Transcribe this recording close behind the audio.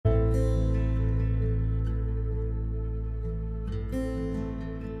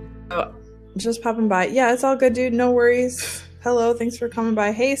Oh, just popping by. Yeah, it's all good, dude. No worries. Hello, thanks for coming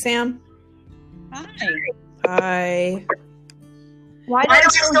by. Hey, Sam. Hi. Hi. Why did you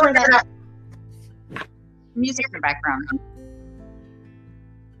still hear that music in the background?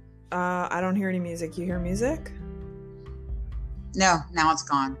 I don't hear any music. You hear music? No, now it's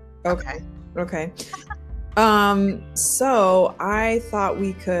gone. Okay. So I thought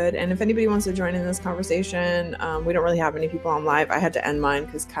we could, and if anybody wants to join in this conversation, we don't really have any people on live. I had to end mine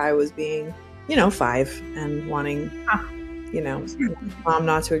because Kai was being, 5 and wanting, mom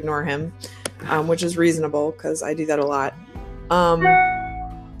not to ignore him, which is reasonable because I do that a lot.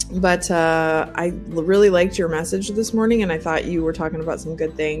 But I really liked your message this morning, and I thought you were talking about some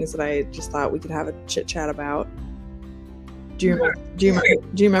good things that I just thought we could have a chit chat about. Do you remember?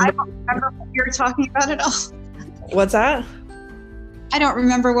 I don't remember what we were talking about at all. What's that? I don't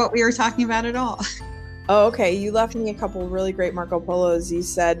remember what we were talking about at all. Oh, okay. You left me a couple really great Marco Polos. You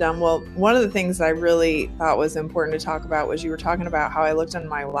said, one of the things that I really thought was important to talk about was you were talking about how I looked on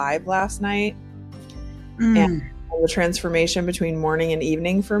my live last night and the transformation between morning and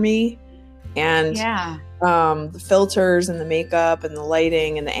evening for me. And the filters and the makeup and the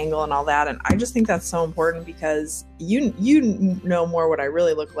lighting and the angle and all that. And I just think that's so important because you know more what I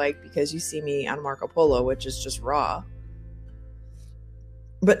really look like because you see me on Marco Polo, which is just raw.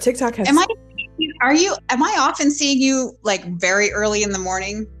 But TikTok has... Am I often seeing you like very early in the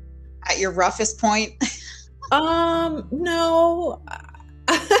morning at your roughest point? No.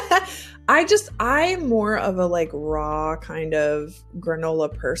 I'm more of a like raw kind of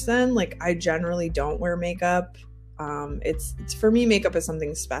granola person. Like I generally don't wear makeup. It's for me, makeup is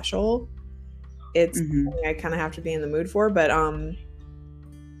something special. It's something I kind of have to be in the mood for, but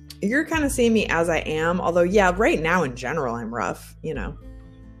you're kind of seeing me as I am. Although, yeah, right now in general, I'm rough,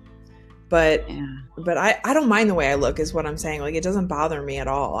 but I don't mind the way I look is what I'm saying. Like it doesn't bother me at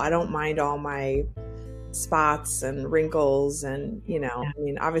all. I don't mind all my spots and wrinkles and I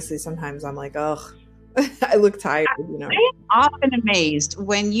mean obviously sometimes I'm like, ugh, I look tired. I am often amazed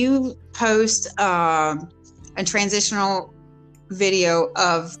when you post a transitional video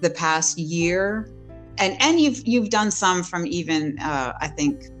of the past year and you've done some from even I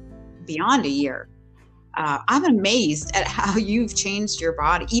think beyond a year. I'm amazed at how you've changed your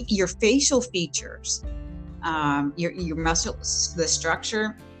body, your facial features, your muscles, the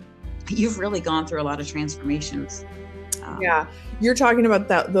structure. You've really gone through a lot of transformations. Yeah. You're talking about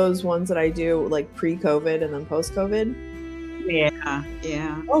those ones that I do like pre-COVID and then post-COVID?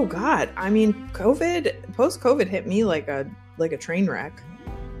 Yeah. Oh God. I mean, post-COVID hit me like a train wreck.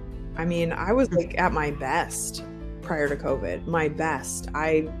 I mean, I was like at my best prior to COVID. My best.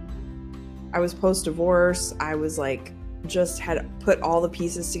 I was post-divorce. I was like, just had put all the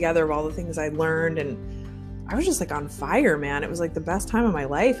pieces together of all the things I learned, and I was just like on fire, man. It was like the best time of my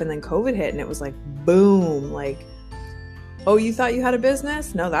life. And then COVID hit and it was like, boom, like, oh, you thought you had a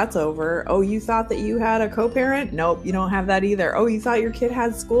business? No, that's over. Oh, you thought that you had a co-parent? Nope, you don't have that either. Oh, you thought your kid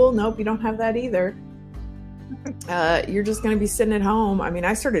had school? Nope, you don't have that either. You're just going to be sitting at home. I mean,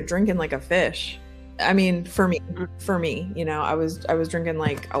 I started drinking like a fish. I mean, for me, I was drinking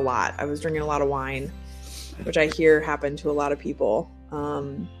like a lot. I was drinking a lot of wine, which I hear happened to a lot of people.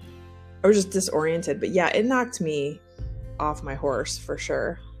 I was just disoriented, but yeah, it knocked me off my horse for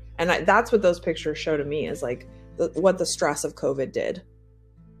sure. And that's what those pictures show to me is like what the stress of COVID did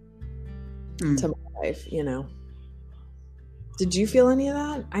to my life, Did you feel any of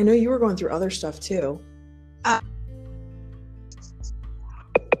that? I know you were going through other stuff too.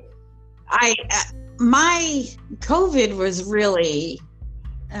 My COVID was really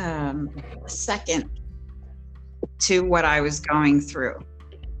second to what I was going through.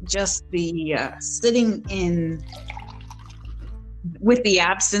 Just the sitting in with the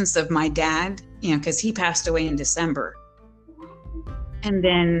absence of my dad, because he passed away in December. And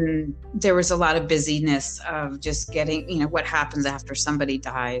then there was a lot of busyness of just getting, what happens after somebody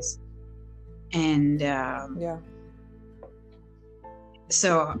dies. And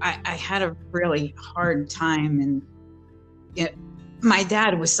so I had a really hard time. And my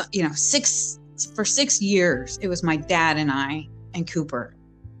dad was, for 6 years, it was my dad and I and Cooper.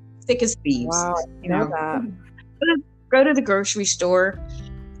 Thick as thieves. Wow, that. Go to the grocery store.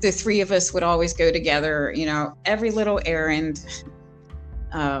 The three of us would always go together, every little errand,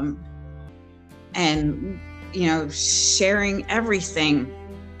 and sharing everything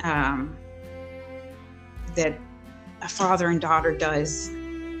that a father and daughter does.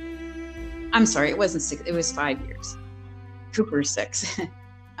 I'm sorry, it wasn't 6, it was 5 years. Cooper's 6.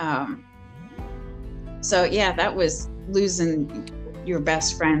 So yeah, that was losing your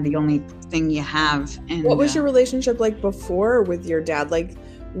best friend, the only thing you have. And what was your relationship like before with your dad? Like,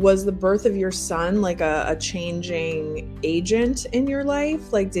 was the birth of your son like a changing agent in your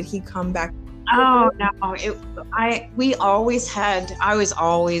life? Like, did he come back? Oh no, I was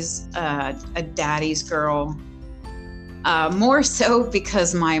always a daddy's girl. More so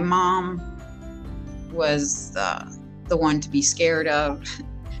because my mom was the one to be scared of.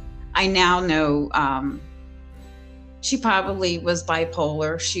 I now know she probably was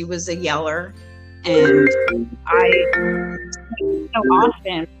bipolar. She was a yeller, and so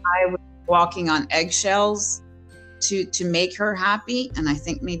often I was walking on eggshells to make her happy, and I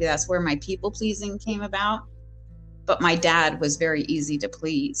think maybe that's where my people pleasing came about. But my dad was very easy to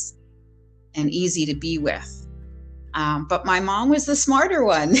please and easy to be with. But my mom was the smarter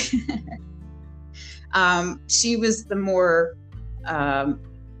one. She was the more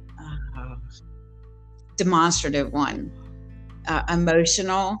demonstrative one,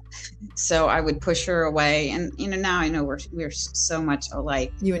 emotional. So I would push her away. And, now I know we're so much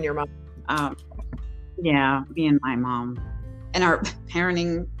alike. You and your mom. Yeah, me and my mom. And our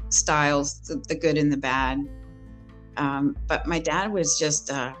parenting styles, the good and the bad. But my dad was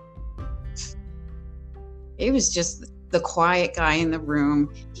just, he was just the quiet guy in the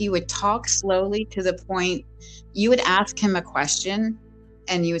room. He would talk slowly to the point you would ask him a question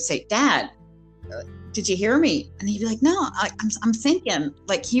and you would say, "Dad, did you hear me?" And he'd be like, "No, I'm thinking."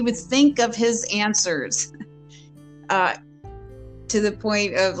 Like, he would think of his answers to the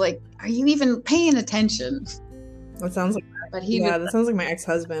point of like, "Are you even paying attention?" That sounds like, but that sounds like my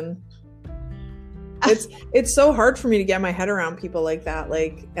ex-husband. It's so hard for me to get my head around people like that.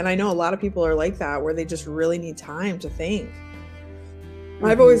 Like, and I know a lot of people are like that, where they just really need time to think. Mm-hmm.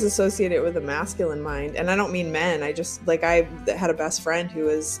 I've always associated it with a masculine mind, and I don't mean men. I just, like, I had a best friend who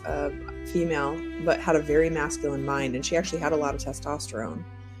was female, but had a very masculine mind, and she actually had a lot of testosterone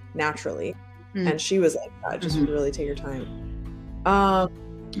naturally. Mm-hmm. And she was like that, just would really take her time.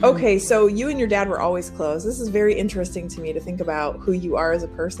 Okay, so you and your dad were always close. This is very interesting to me to think about who you are as a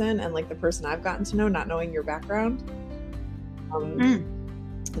person, and like the person I've gotten to know, not knowing your background,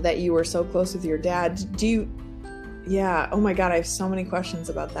 that you were so close with your dad. Yeah, oh my God, I have so many questions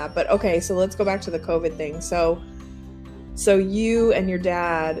about that. But okay, so let's go back to the COVID thing. So you and your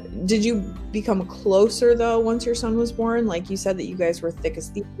dad, did you become closer though once your son was born? Like, you said that you guys were thick as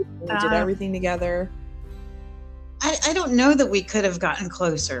thieves, and you did everything together. I don't know that we could have gotten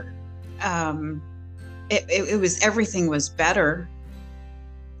closer. Everything was better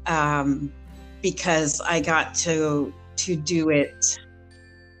because I got to do it.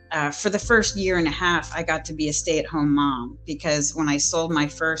 For the first year and a half, I got to be a stay-at-home mom, because when I sold my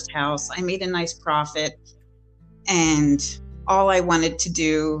first house, I made a nice profit, and all I wanted to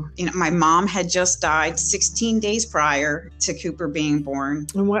do, my mom had just died 16 days prior to Cooper being born.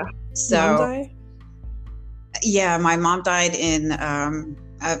 And what? So, mom died? Yeah, my mom died in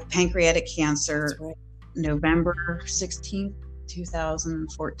of pancreatic cancer, right. November 16th,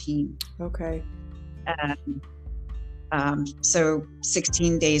 2014. Okay. So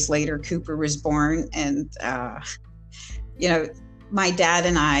 16 days later, Cooper was born, and my dad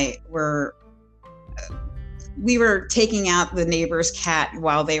and I were taking out the neighbor's cat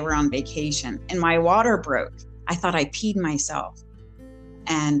while they were on vacation, and my water broke. I thought I peed myself,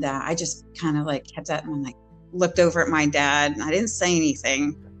 and I just kind of like kept that, and I'm like, looked over at my dad, and I didn't say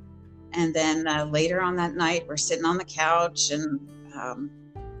anything. And then later on that night, we're sitting on the couch, and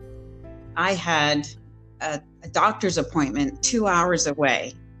I had a doctor's appointment 2 hours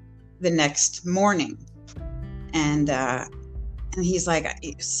away the next morning. And he's like,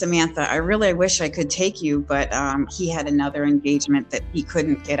 "Samantha, I really wish I could take you, but he had another engagement that he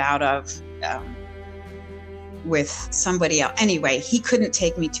couldn't get out of with somebody else." Anyway, he couldn't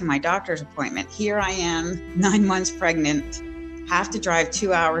take me to my doctor's appointment. Here I am, 9 months pregnant, have to drive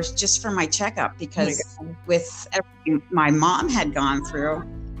 2 hours just for my checkup, because with everything my mom had gone through,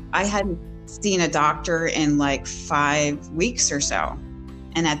 I hadn't seen a doctor in like 5 weeks or so.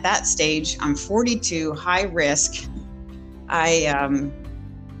 And at that stage, I'm 42, high risk. I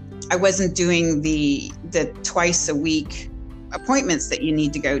wasn't doing the twice a week appointments that you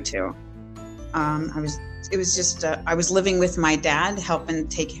need to go to. It was just, I was living with my dad, helping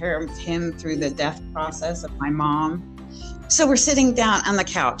take care of him through the death process of my mom. So we're sitting down on the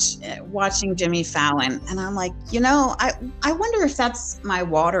couch watching Jimmy Fallon, and I'm like, I wonder if that's my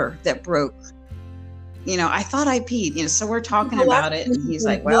water that broke. I thought I peed, so we're talking about it, and he's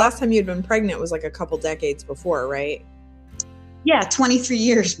like, well, the last time you'd been pregnant was like a couple decades before, right? Yeah, 23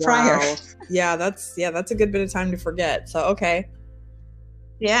 years prior. Yeah, that's a good bit of time to forget. So, okay.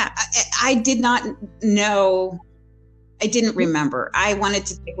 Yeah, I did not know. I didn't remember. I wanted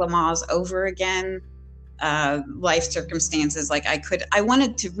to take Lamaze over again. life circumstances. Like I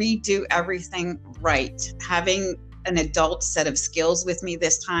wanted to redo everything right, having an adult set of skills with me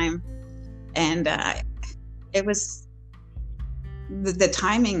this time. And it was, the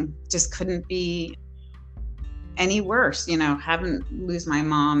timing just couldn't be any worse, having lose my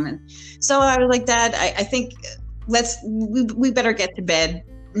mom. And so I was like, Dad, I think we better get to bed.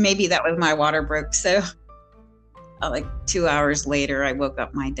 Maybe that was my water broke. So like 2 hours later, I woke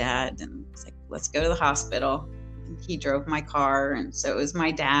up my dad and was like, let's go to the hospital. And he drove my car. And so it was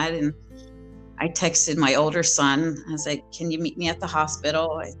my dad. And I texted my older son. I was like, can you meet me at the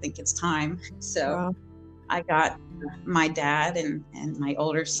hospital? I think it's time. So wow. I got my dad and my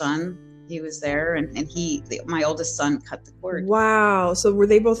older son. He was there, and my oldest son cut the cord. Wow. So were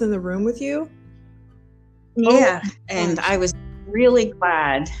they both in the room with you? Yeah. Oh, and I was really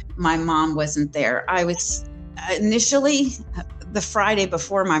glad my mom wasn't there. I was initially, the Friday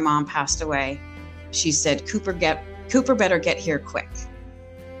before my mom passed away, she said, Cooper better get here quick.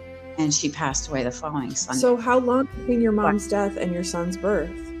 And she passed away the following Sunday. So how long between your mom's death and your son's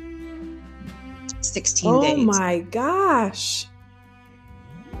birth? 16 days. Oh my gosh.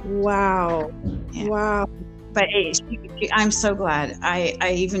 Wow. Yeah. Wow. But I'm so glad.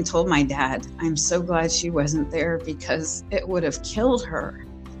 I even told my dad, I'm so glad she wasn't there, because it would have killed her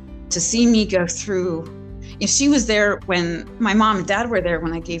to see me go through. If she was there when my mom and dad were there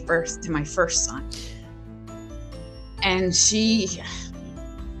when I gave birth to my first son. And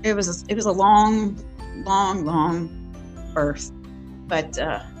it was a long birth, but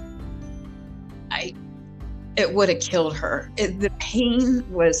it would have killed her. The pain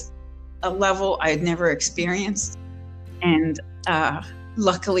was a level I had never experienced, and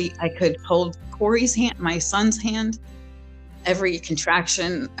luckily I could hold Corey's hand, my son's hand. Every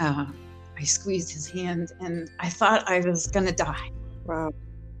contraction, I squeezed his hand, and I thought I was gonna die. Wow.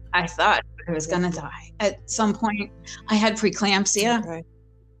 I thought I was gonna die. At some point, I had preeclampsia. Okay.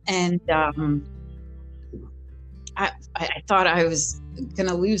 And I thought I was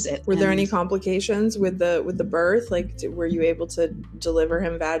gonna lose it. Were there any complications with the birth? Like, were you able to deliver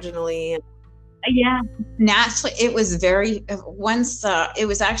him vaginally? Yeah, naturally. It was it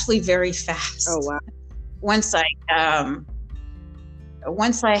was actually very fast. Oh wow! Once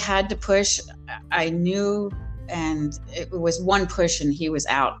I had to push, I knew. And it was one push and he was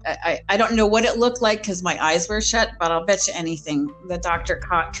out. I don't know what it looked like because my eyes were shut, but I'll bet you anything the doctor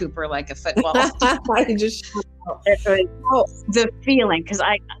caught Cooper like a football. The feeling, because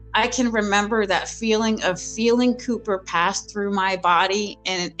I can remember that feeling of feeling Cooper pass through my body,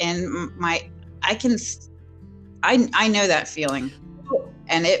 and I know that feeling.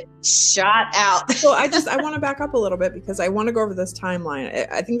 And it shot out. So I want to back up a little bit because I want to go over this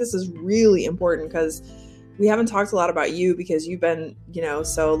timeline. I think this is really important because we haven't talked a lot about you, because you've been,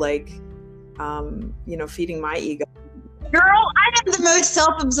 so like, feeding my ego. Girl, I am the most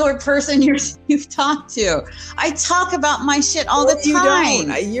self-absorbed person you've talked to. I talk about my shit all the time. You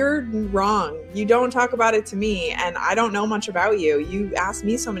don't. You're wrong. You don't talk about it to me, and I don't know much about you. You ask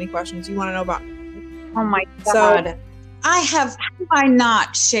me so many questions. You want to know about me. Oh my God. Have I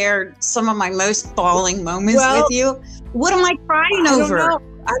not shared some of my most bawling moments with you? What am I crying over? Don't know.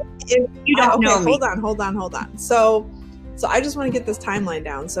 If you don't know me. Hold on. So I just want to get this timeline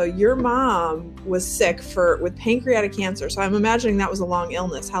down. So your mom was sick with pancreatic cancer. So I'm imagining that was a long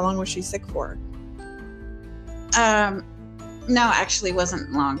illness. How long was she sick for? No, actually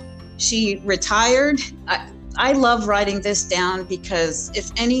wasn't long. She retired. I love writing this down because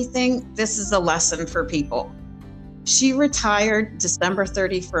if anything, this is a lesson for people. She retired December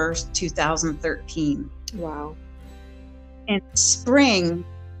 31st, 2013. Wow. In spring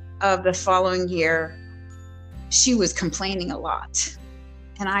of the following year, she was complaining a lot.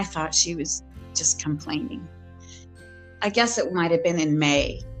 And I thought she was just complaining. I guess it might have been in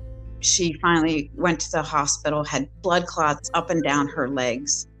May. She finally went to the hospital, had blood clots up and down her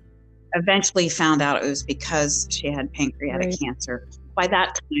legs. Eventually found out it was because she had pancreatic cancer. By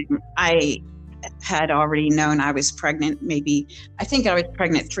that time, I had already known I was pregnant. I think I was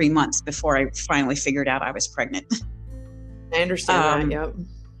pregnant 3 months before I finally figured out I was pregnant. I understand that. Yep.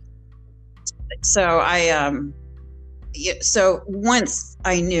 So so once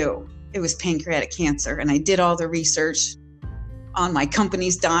I knew it was pancreatic cancer, and I did all the research on my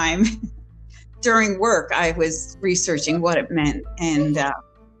company's dime. During work, I was researching what it meant, and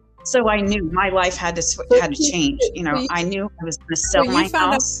so I knew my life had to change. I knew I was going to sell my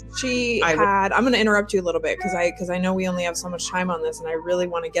house. I'm going to interrupt you a little bit because I know we only have so much time on this, and I really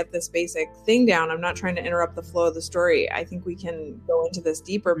want to get this basic thing down. I'm not trying to interrupt the flow of the story. I think we can go into this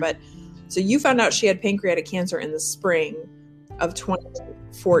deeper. But so you found out she had pancreatic cancer in the spring of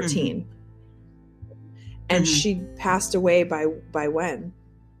 2014. And she passed away by when?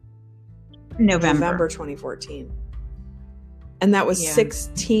 November 2014. And that was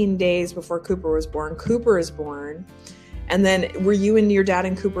 16 days before Cooper was born. Cooper is born. And then were you and your dad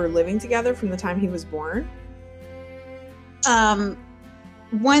and Cooper living together from the time he was born?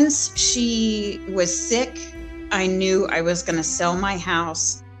 Once she was sick, I knew I was going to sell my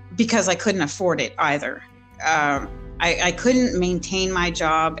house because I couldn't afford it either. I couldn't maintain my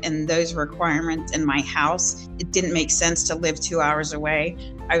job and those requirements in my house. It didn't make sense to live 2 hours away.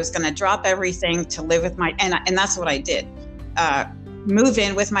 I was going to drop everything to live with and that's what I did. Move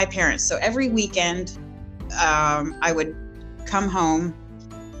in with my parents. So every weekend, I would come home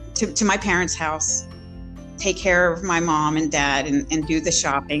to my parents' house, take care of my mom and dad and do the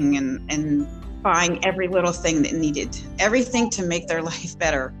shopping and buying every little thing that needed. Everything to make their life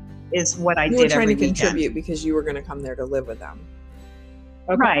better is what I did every weekend. You were trying to contribute because you were going to come there to live with them.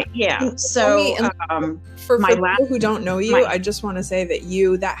 Okay. Right, yeah. So for people who don't know you, I just want to say that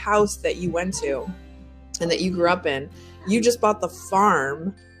that house that you went to and that you grew up in, you just bought the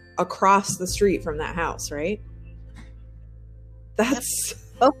farm across the street from that house, right? That's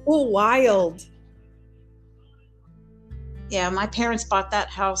so wild. Yeah, my parents bought that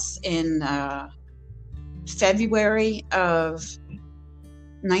house in February of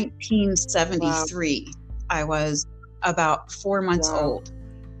 1973. Wow. I was about 4 months old.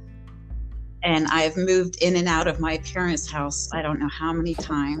 And I've moved in and out of my parents' house I don't know how many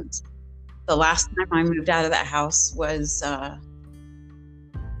times. The last time I moved out of that house was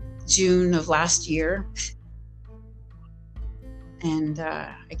June of last year. And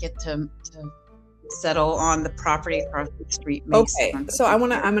I get to settle on the property across the street. Okay, so I'm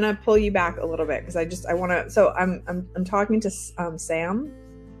gonna pull you back a little bit because I want to. So I'm talking to Sam.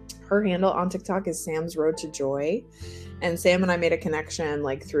 Her handle on TikTok is Sam's Road to Joy, and Sam and I made a connection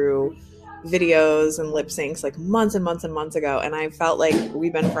like through videos and lip syncs like months and months and months ago, and I felt like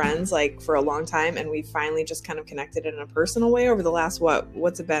we've been friends like for a long time, and we finally just kind of connected in a personal way over the last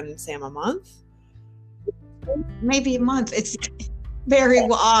what's it been, Sam, a month? Maybe a month. It's very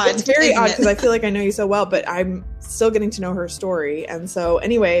odd. It's very odd because I feel like I know you so well, but I'm still getting to know her story. And so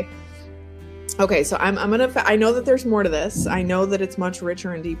anyway, okay, so I know that there's more to this. I know that it's much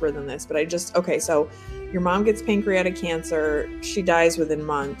richer and deeper than this, but so your mom gets pancreatic cancer. She dies within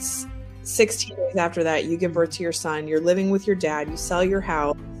months. 16 days after that, you give birth to your son. You're living with your dad. You sell your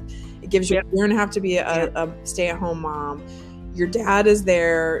house. It gives you a year and a half to be a stay-at-home mom. Your dad is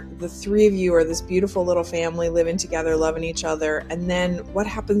there. The three of you are this beautiful little family living together, loving each other. And then what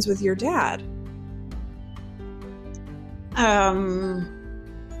happens with your dad? After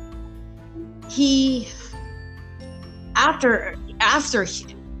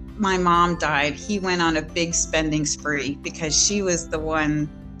my mom died, he went on a big spending spree because she was the one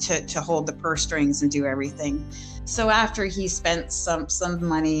to hold the purse strings and do everything. So after he spent some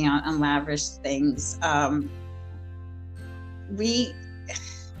money on lavish things, he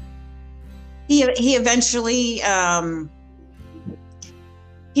eventually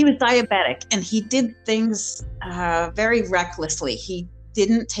he was diabetic and he did things very recklessly. He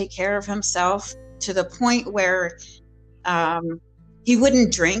didn't take care of himself to the point where he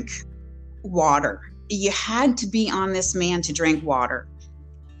wouldn't drink water. You had to be on this man to drink water.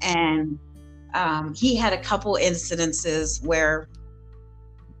 And he had a couple incidences where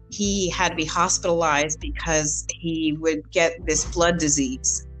he had to be hospitalized because he would get this blood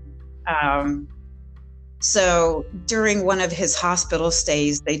disease. So during one of his hospital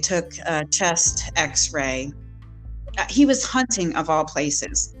stays, they took a chest x-ray. He was hunting of all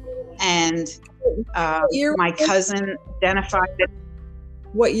places. And my cousin identified it.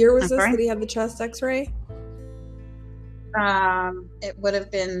 What year was this that he had the chest x-ray? It would have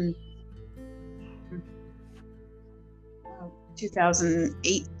been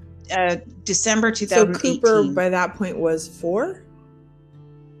 2008. December 2018. So Cooper by that point was 4?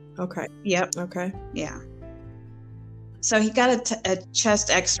 Okay. Yep. Okay. Yeah. So he got a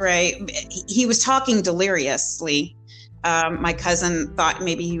chest x-ray. He was talking deliriously. My cousin thought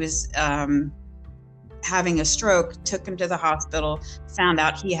maybe he was having a stroke, took him to the hospital, found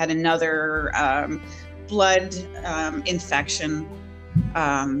out he had another blood infection,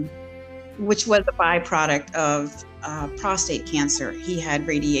 which was a byproduct of prostate cancer. He had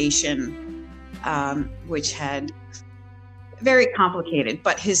radiation, which had very complicated,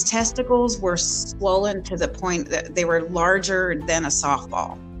 but his testicles were swollen to the point that they were larger than a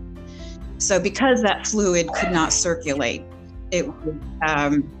softball. So because that fluid could not circulate, it would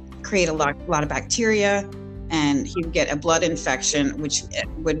create a lot of bacteria, and he would get a blood infection, which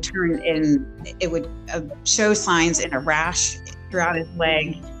would show signs in a rash throughout his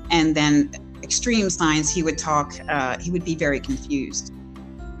leg, and then extreme signs, he would be very confused.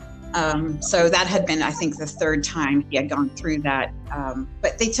 So that had been, I think, the third time he had gone through that.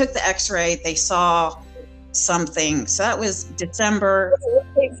 But they took the x-ray, they saw something. So that was December.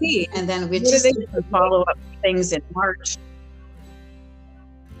 And then we just did some follow-up things in March.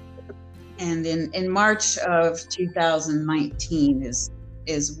 And in March of 2019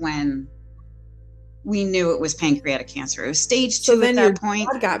 is when we knew it was pancreatic cancer. It was stage 2 at that point. So then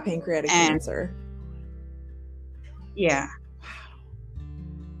your dad got pancreatic cancer. Yeah.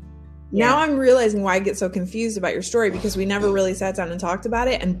 Now I'm realizing why I get so confused about your story, because we never really sat down and talked about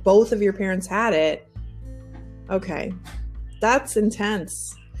it, and both of your parents had it. Okay. That's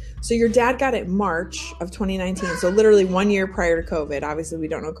intense. So your dad got it March of 2019. So literally 1 year prior to COVID. Obviously, we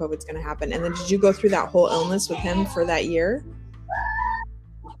don't know COVID's going to happen. And then did you go through that whole illness with him for that year?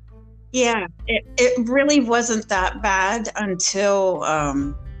 Yeah, it really wasn't that bad until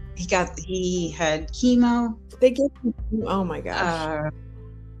he had chemo. They gave him, oh my gosh.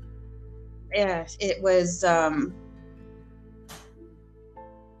 Yeah, it was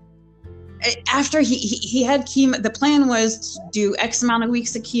after he had chemo. The plan was to do X amount of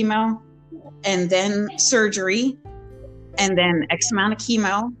weeks of chemo and then surgery and then X amount of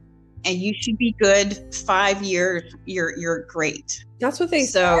chemo, and you should be good 5 years. You're great. That's what they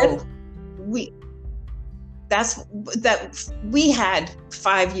said. We had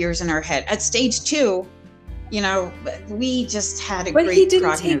 5 years in our head. At stage 2, we just had a great prognosis. But he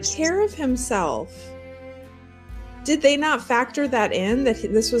didn't take care of himself. Did they not factor that in, that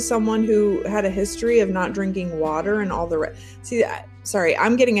this was someone who had a history of not drinking water and all the rest? See, sorry,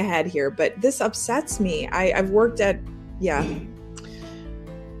 I'm getting ahead here, but this upsets me. I've worked at, yeah.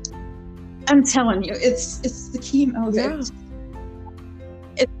 I'm telling you, it's the chemo that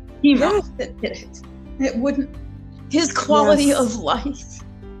it's chemo that did it. It wouldn't, his quality of life.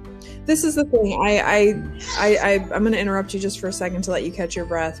 This is the thing. I'm going to interrupt you just for a second to let you catch your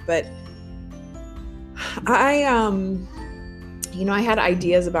breath, but I had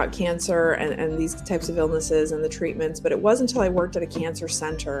ideas about cancer and these types of illnesses and the treatments, but it wasn't until I worked at a cancer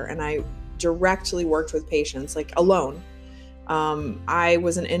center and I directly worked with patients, like alone. I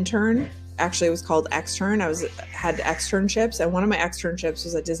was an intern. Actually, it was called extern. had externships, and one of my externships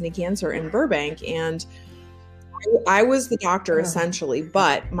was at Disney Cancer in Burbank, and I was the doctor essentially,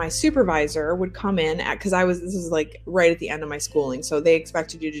 but my supervisor would come in because this is like right at the end of my schooling. So they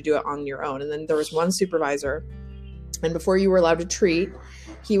expected you to do it on your own. And then there was one supervisor, and before you were allowed to treat,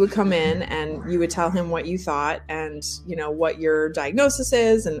 he would come in and you would tell him what you thought and, what your diagnosis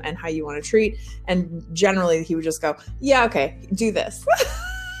is and how you want to treat. And generally he would just go, yeah, okay, do this.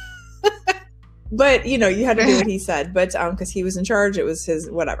 But, you had to do what he said, but because he was in charge, it was his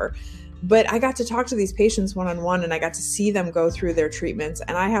whatever. But I got to talk to these patients one-on-one, and I got to see them go through their treatments.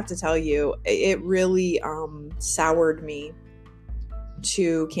 And I have to tell you, it really soured me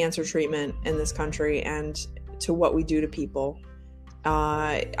to cancer treatment in this country and to what we do to people.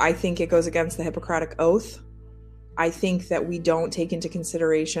 I think it goes against the Hippocratic Oath. I think that we don't take into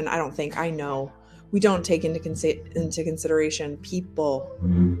consideration, I know, we don't take into consideration people.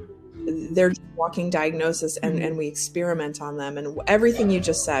 They're just walking diagnosis and we experiment on them, and everything you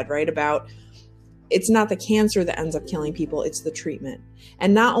just said, right, about it's not the cancer that ends up killing people, it's the treatment.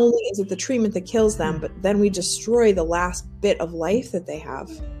 And not only is it the treatment that kills them, but then we destroy the last bit of life that they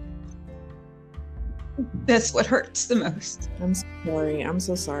have. That's what hurts the most. I'm sorry. I'm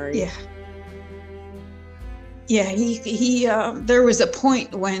so sorry. Yeah. Yeah, he there was a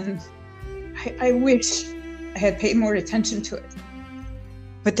point when I wish I had paid more attention to it.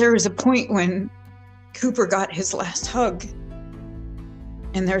 But there was a point when Cooper got his last hug.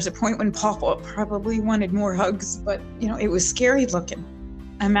 And there's a point when Papa probably wanted more hugs, but it was scary looking.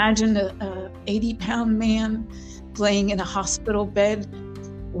 Imagine a 80-pound man laying in a hospital bed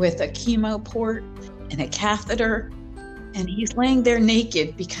with a chemo port and a catheter, and he's laying there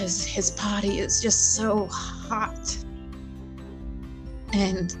naked because his body is just so hot.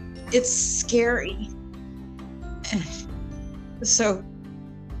 And it's scary. So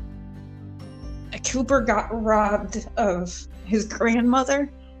Cooper got robbed of his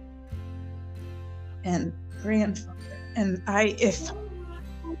grandmother and grandfather. And if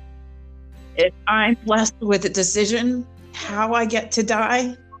I'm blessed with a decision how I get to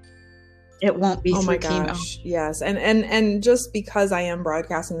die, it won't be through chemo. Yes. And just because I am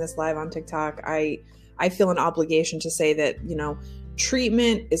broadcasting this live on TikTok, I feel an obligation to say that,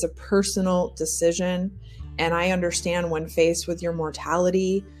 treatment is a personal decision. And I understand when faced with your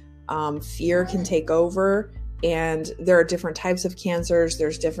mortality, fear can take over, and there are different types of cancers.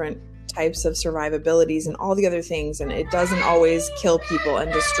 There's different types of survivabilities and all the other things. And it doesn't always kill people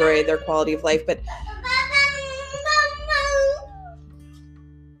and destroy their quality of life. But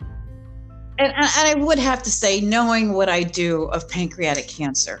and I would have to say, knowing what I do of pancreatic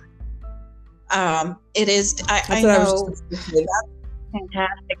cancer, it is, I know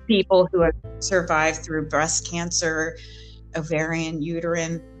fantastic people who have survived through breast cancer, ovarian,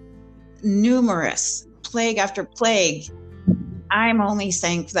 uterine, numerous, plague after plague. I'm only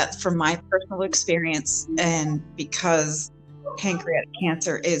saying that from my personal experience, and because pancreatic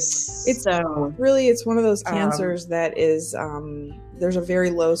cancer is it's one of those cancers that is, there's a very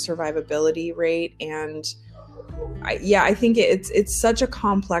low survivability rate. And I think it's such a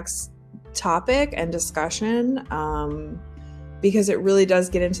complex topic and discussion, because it really does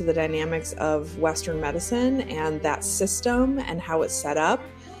get into the dynamics of Western medicine and that system and how it's set up,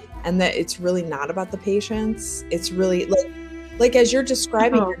 and that it's really not about the patients. It's really like as you're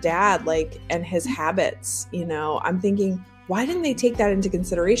describing your dad, like, and his habits, I'm thinking, why didn't they take that into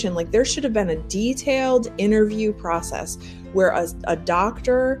consideration? Like, there should have been a detailed interview process where a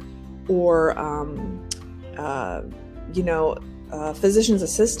doctor or, physician's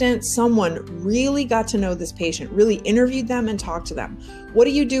assistant, someone really got to know this patient, really interviewed them and talked to them. What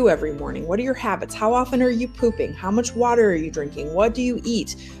do you do every morning? What are your habits? How often are you pooping? How much water are you drinking? What do you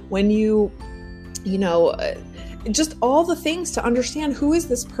eat? When just all the things to understand who is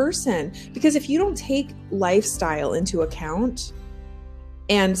this person. Because if you don't take lifestyle into account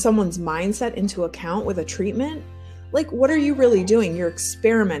and someone's mindset into account with a treatment, like, what are you really doing? You're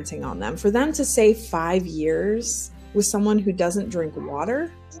experimenting on them. For them to say 5 years with someone who doesn't drink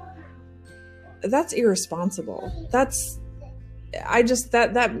water, that's irresponsible. That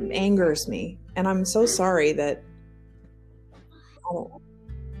angers me. And I'm so sorry that,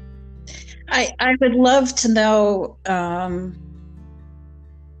 I would love to know,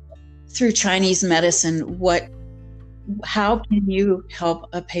 through Chinese medicine, how can you help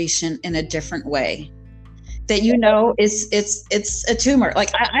a patient in a different way that it's a tumor?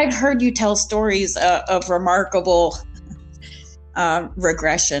 Like, I've heard you tell stories of remarkable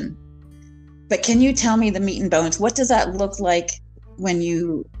regression, but can you tell me the meat and bones? What does that look like when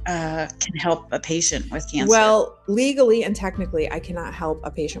you can help a patient with cancer? Well, legally and technically, I cannot help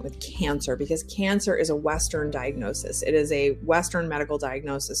a patient with cancer because cancer is a Western diagnosis. It is a Western medical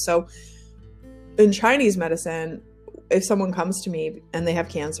diagnosis. So in Chinese medicine, if someone comes to me and they have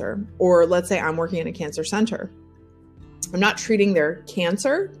cancer, or let's say I'm working in a cancer center, I'm not treating their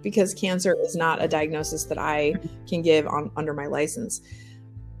cancer because cancer is not a diagnosis that I can give under my license.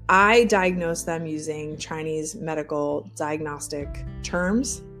 I diagnose them using Chinese medical diagnostic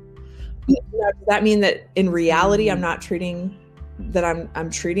terms. Does that mean that in reality I'm not treating, that I'm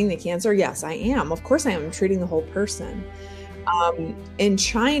treating the cancer? Yes, I am. Of course I am. I'm treating the whole person. In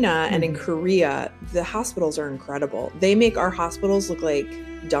China and in Korea, the hospitals are incredible. They make our hospitals look like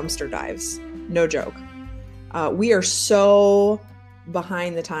dumpster dives. No joke. We are so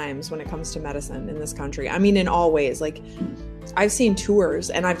behind the times when it comes to medicine in this country. I mean, in all ways. Like, I've seen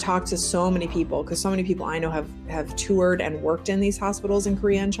tours and I've talked to so many people, because so many people I know have toured and worked in these hospitals in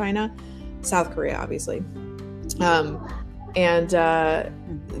Korea and China, South Korea, obviously.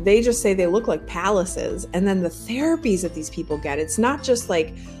 They just say they look like palaces. And then the therapies that these people get, it's not just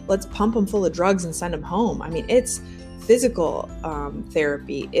like, let's pump them full of drugs and send them home. I mean, it's physical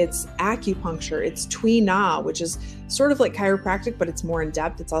therapy, it's acupuncture, it's Tui Na, which is sort of like chiropractic, but it's more in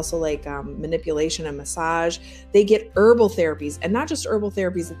depth. It's also like manipulation and massage. They get herbal therapies, and not just herbal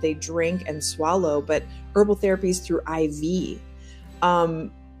therapies that they drink and swallow, but herbal therapies through IV.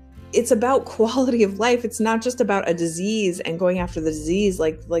 It's about quality of life. It's not just about a disease and going after the disease.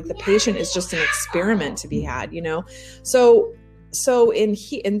 Like the patient is just an experiment to be had, So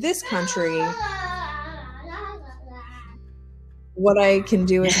in this country, what I can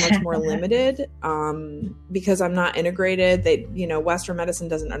do is much more limited, because I'm not integrated. Western medicine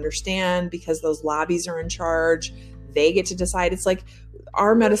doesn't understand, because those lobbies are in charge. They get to decide. It's like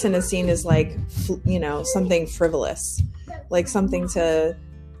our medicine is seen as like, something frivolous, like something to,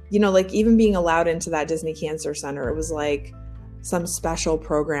 like even being allowed into that Disney Cancer Center, it was like some special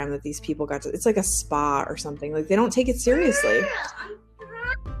program that these people got to, it's like a spa or something. Like, they don't take it seriously.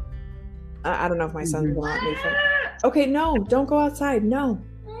 I don't know if my son's going to let me. Okay, no, don't go outside. No.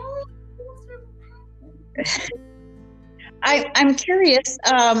 I'm curious,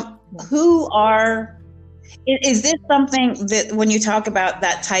 is this something that when you talk about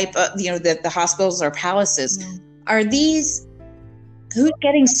that type of, the hospitals or palaces, are these who's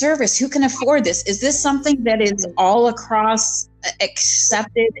getting service? Who can afford this? Is this something that is all across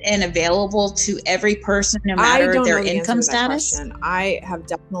accepted and available to every person, no matter their income status? I have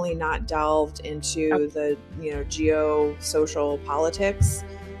definitely not delved into the, geo-social politics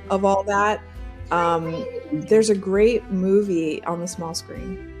of all that. There's a great movie on the small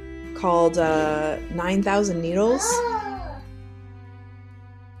screen called 9,000 Needles.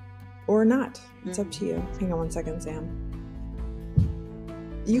 Or not. It's up to you. Hang on one second, Sam.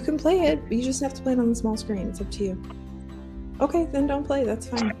 You can play it, but you just have to play it on the small screen. It's up to you. Okay, then don't play. That's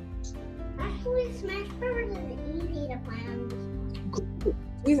fine. Actually, Smash Bros. Is easy to play on the small screen.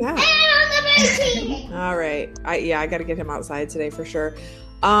 Do that. And on the booty! All right. I got to get him outside today for sure.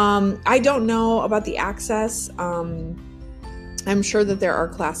 I don't know about the access. I'm sure that there are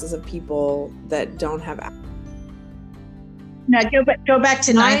classes of people that don't have access. Now go back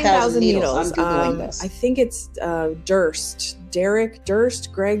to 9,000 Needles. I'm Googling this. I think it's Durst. Derek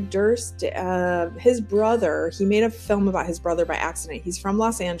Durst, Greg Durst, his brother. He made a film about his brother by accident. He's from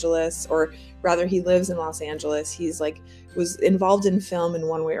Los Angeles, or rather he lives in Los Angeles. He's was involved in film in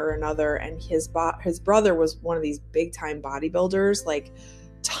one way or another, and his brother was one of these big time bodybuilders, like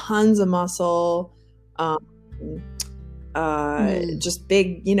tons of muscle, just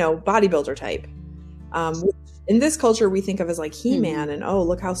big, bodybuilder type. In this culture, we think of as like He-Man, and oh,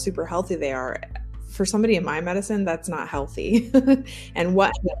 look how super healthy they are. For somebody in my medicine, that's not healthy. And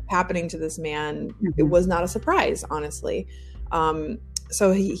what ended up happening to this man, it was not a surprise, honestly.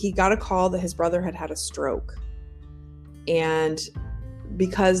 So he got a call that his brother had a stroke. And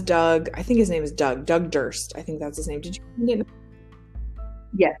because Doug, I think his name is Doug Durst. I think that's his name. Did you?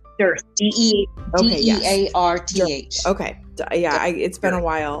 Yes, Durst. Dearth. Okay. Yeah, it's been a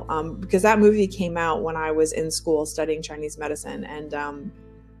while because that movie came out when I was in school studying Chinese medicine, and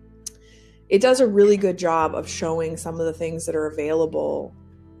it does a really good job of showing some of the things that are available.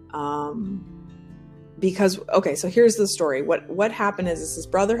 Because, okay, so here's the story. What happened is his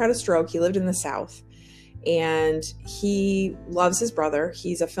brother had a stroke. He lived in the South, and he loves his brother.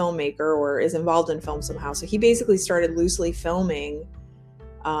 He's a filmmaker or is involved in film somehow. So he basically started loosely filming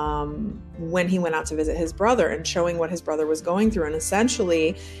when he went out to visit his brother and showing what his brother was going through. And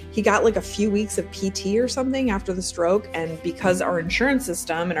essentially he got like a few weeks of PT or something after the stroke. And because our insurance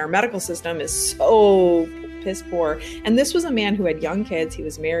system and our medical system is so piss poor. And this was a man who had young kids. He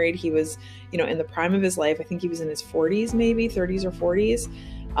was married. He was, in the prime of his life. I think he was in his 40s, maybe 30s or 40s.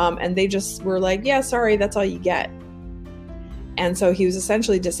 And they just were like, yeah, sorry, that's all you get. And so he was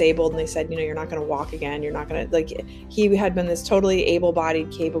essentially disabled, and they said, you're not going to walk again. You're not going to, he had been this totally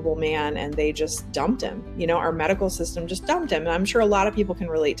able-bodied, capable man, and they just dumped him. Our medical system just dumped him. And I'm sure a lot of people can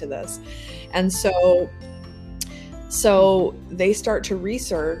relate to this. And so they start to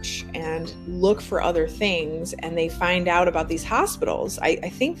research and look for other things, and they find out about these hospitals. I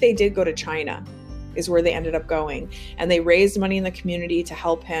think they did go to China, is where they ended up going. And they raised money in the community to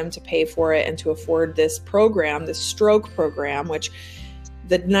help him to pay for it and to afford this program, this stroke program, which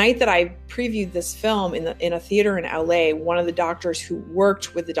the night that I previewed this film in a theater in LA, one of the doctors who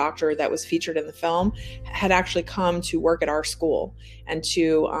worked with the doctor that was featured in the film had actually come to work at our school and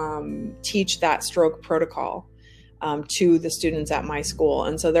to teach that stroke protocol to the students at my school.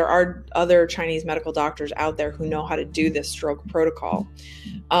 And so there are other Chinese medical doctors out there who know how to do this stroke protocol.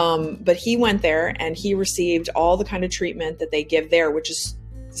 But he went there and he received all the kind of treatment that they give there, which is,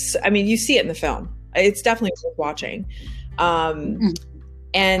 you see it in the film. It's definitely worth watching.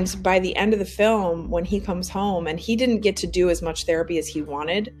 And by the end of the film, when he comes home, and he didn't get to do as much therapy as he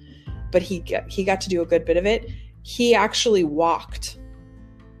wanted, but he got to do a good bit of it. He actually walked.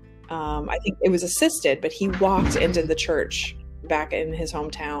 I think it was assisted, but he walked into the church back in his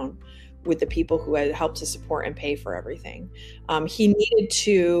hometown with the people who had helped to support and pay for everything. He needed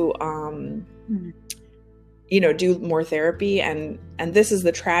to, do more therapy. And this is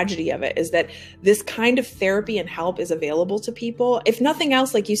the tragedy of it, is that this kind of therapy and help is available to people. If nothing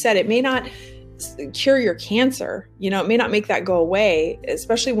else, like you said, it may not cure your cancer. It may not make that go away,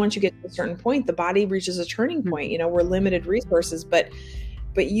 especially once you get to a certain point. The body reaches a turning point. We're limited resources, but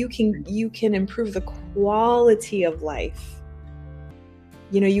you can improve the quality of life.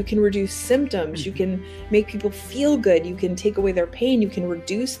 You can reduce symptoms. You can make people feel good. You can take away their pain. You can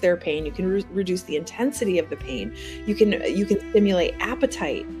reduce their pain. You can reduce the intensity of the pain. You can stimulate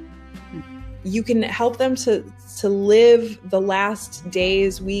appetite. You can help them to live the last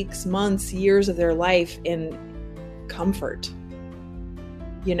days, weeks, months, years of their life in comfort.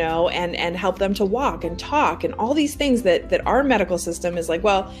 And help them to walk and talk and all these things that our medical system is like,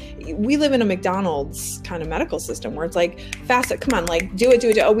 well, we live in a McDonald's kind of medical system where it's like, fast, come on, do it.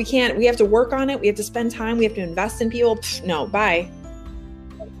 Oh, we can't, we have to work on it. We have to spend time. We have to invest in people. No, bye.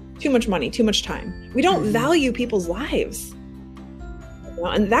 too much money, too much time. We don't value people's lives.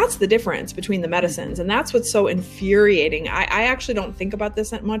 And that's the difference between the medicines. And that's what's so infuriating. I actually don't think about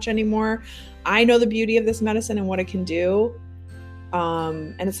this much anymore. I know the beauty of this medicine and what it can do.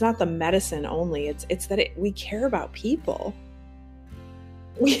 And it's not the medicine only. It's that we care about people.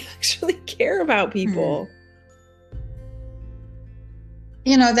 We actually care about people.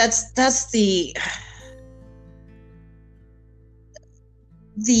 You know, that's the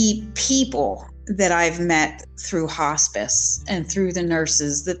people that I've met through hospice and through the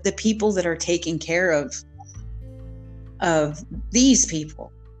nurses, the people that are taking care of these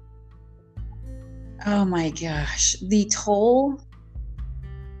people. Oh my gosh, the toll,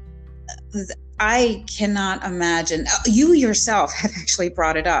 I cannot imagine. You yourself had actually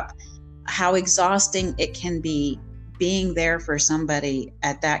brought it up, how exhausting it can be being there for somebody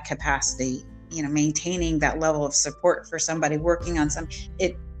at that capacity, you know, maintaining that level of support for somebody, working on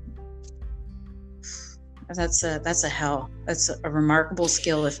that's a hell. That's a remarkable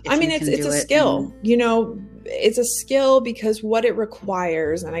skill. If I mean, it's a skill, you know, it's a skill because what it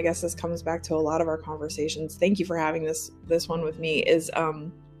requires, and I guess this comes back to a lot of our conversations. Thank you for having this one with me, is,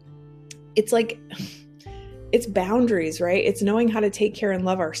 it's like, it's boundaries, right? It's knowing how to take care and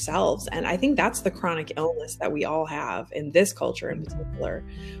love ourselves. And I think that's the chronic illness that we all have in this culture in particular.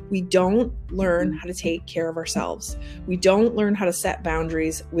 We don't learn how to take care of ourselves. We don't learn how to set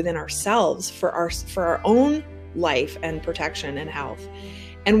boundaries within ourselves for our own life and protection and health.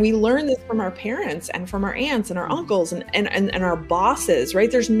 And we learn this from our parents and from our aunts and our uncles and our bosses,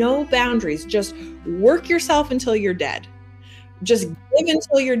 right? There's no boundaries. Just work yourself until you're dead. Just give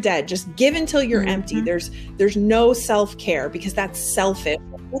until you're dead. Just give until you're empty. There's no self-care because that's selfish.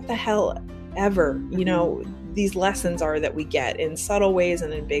 What the hell ever, you know, these lessons are that we get in subtle ways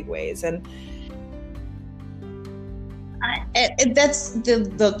and in big ways. And that's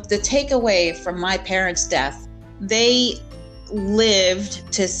the takeaway from my parents' death. They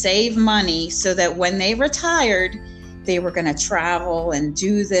lived to save money so that when they retired, they were going to travel and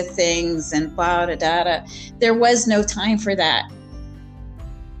do the things and blah, da, da, da. There was no time for that.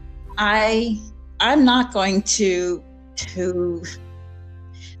 I'm not going to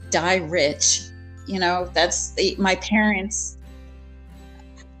die rich. You know, my parents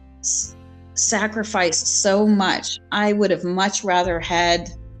sacrificed so much. I would have much rather had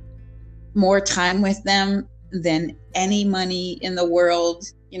more time with them than any money in the world.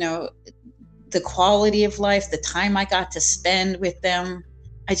 You know, the quality of life, the time I got to spend with them,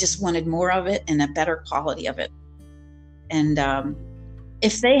 I just wanted more of it and a better quality of it. And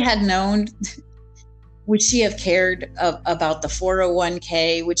if they had known, would she have cared about the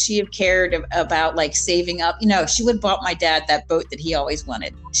 401k? Would she have cared about like saving up? You know, she would have bought my dad that boat that he always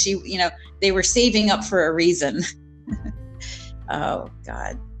wanted. They were saving up for a reason. Oh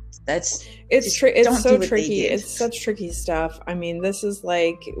God. It's so tricky. It's such tricky stuff. I mean, this is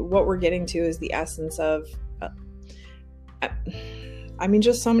like what we're getting to is the essence of, I mean,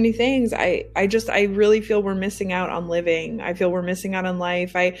 just so many things. I really feel we're missing out on living. I feel we're missing out on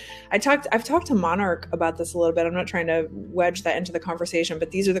life. I've talked to Monarch about this a little bit. I'm not trying to wedge that into the conversation,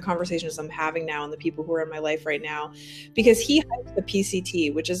 but these are the conversations I'm having now and the people who are in my life right now, because he hyped the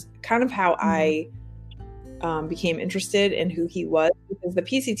PCT, which is kind of how I became interested in who he was, because the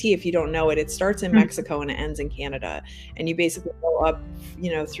PCT, if you don't know it, it starts in Mexico and it ends in Canada, and you basically go up,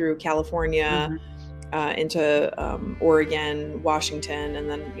 you know, through California, into Oregon, Washington, and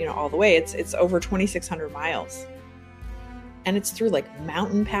then, you know, all the way. It's over 2,600 miles, and it's through like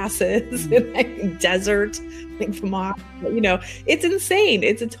mountain passes and like desert, like Vermont. You know, it's insane.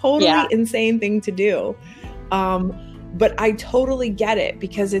 It's a totally insane thing to do. But I totally get it,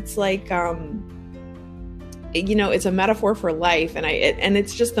 because it's like, you know, it's a metaphor for life, and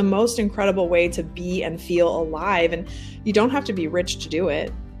it's just the most incredible way to be and feel alive. And you don't have to be rich to do it,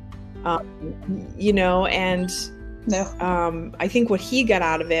 you know. And I think what he got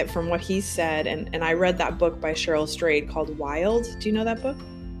out of it, from what he said, and I read that book by Cheryl Strayed called Wild. Do you know that book?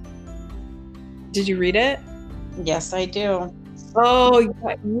 Did you read it? Yes, I do. Oh, you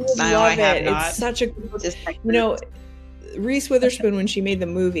would love it. It's such a good book. You know, Reese Witherspoon, when she made the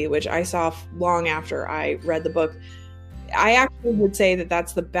movie, which I saw long after I read the book, I actually would say that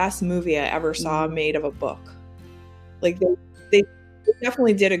that's the best movie I ever saw made of a book. Like they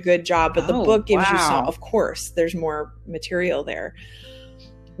definitely did a good job, but the book gives you some, of course, there's more material there.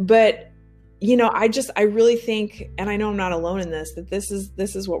 But, you know, I really think, and I know I'm not alone in this, that this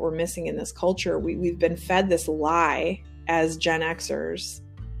is what we're missing in this culture. We've been fed this lie as Gen Xers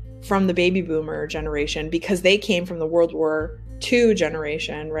from the baby boomer generation, because they came from the World War II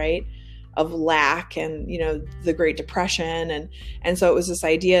generation, right? lack and, you know, the Great Depression. And so it was this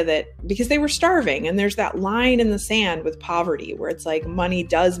idea that because they were starving, and there's that line in the sand with poverty where it's like money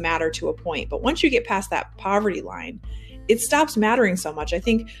does matter to a point. But once you get past that poverty line, it stops mattering so much. I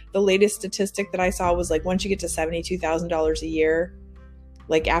think the latest statistic that I saw was like once you get to $72,000 a year,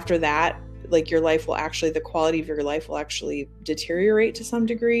 like after that, like your life will actually, the quality of your life will actually deteriorate to some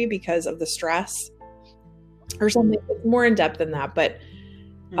degree because of the stress or something. It's more in depth than that. But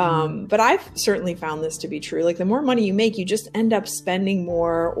I've certainly found this to be true. Like the more money you make, you just end up spending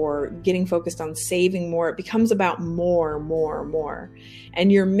more or getting focused on saving more. It becomes about more.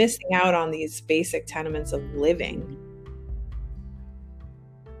 And you're missing out on these basic tenements of living.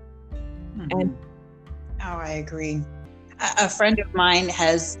 And I agree. A friend of mine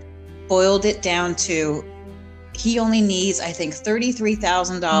has boiled it down to he only needs, I think,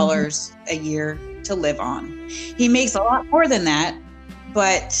 $33,000 a year to live on. He makes a lot more than that,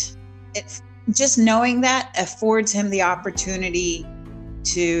 but it's just knowing that affords him the opportunity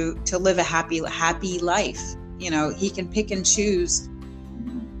to live a happy life. You know, he can pick and choose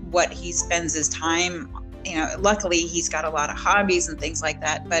what he spends his time. You know, luckily he's got a lot of hobbies and things like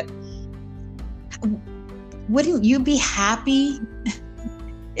that, but wouldn't you be happy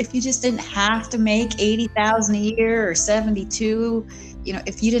if you just didn't have to make 80,000 a year or 72? You know,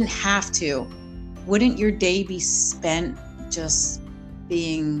 if you didn't have to, wouldn't your day be spent just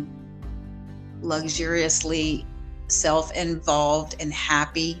being luxuriously self-involved and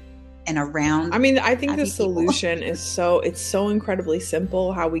happy and around? I mean, I think the solution is it's so incredibly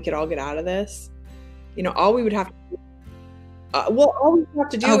simple how we could all get out of this. You know, all we would have to do, all we have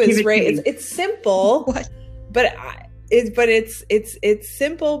to do is it's simple. What? But it's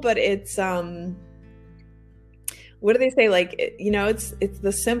simple, but it's what do they say? Like, you know, it's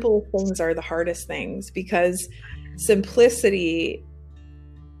the simple things are the hardest things, because simplicity,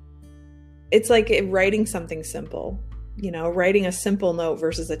 it's like writing something simple, you know, writing a simple note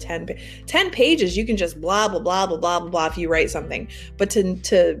versus a 10 pages. You can just blah, blah, blah, blah, blah, blah, blah if you write something, but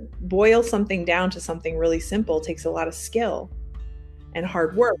to boil something down to something really simple takes a lot of skill and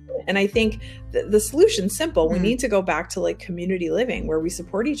hard work. And I think the solution's simple. We need to go back to like community living where we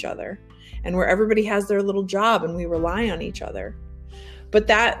support each other and where everybody has their little job and we rely on each other. But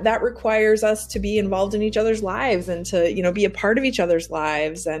that requires us to be involved in each other's lives and to, you know, be a part of each other's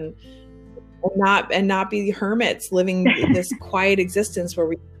lives and not be hermits living this quiet existence where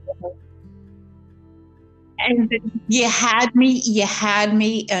we. And you had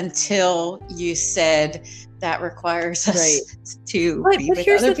me until you said that requires us to be with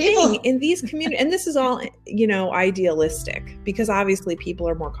here's other the people. thing, in these communities, and this is all, you know, idealistic, because obviously people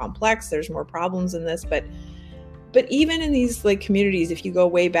are more complex. There's more problems in this, but even in these like communities, if you go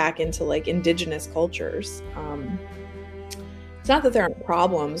way back into like indigenous cultures, it's not that there aren't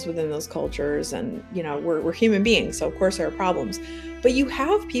problems within those cultures, and you know, we're human beings, so of course there are problems. But you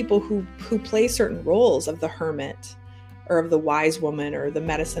have people who play certain roles of the hermit, or of the wise woman, or the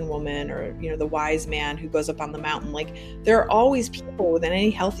medicine woman, or, you know, the wise man who goes up on the mountain. Like, there are always people within any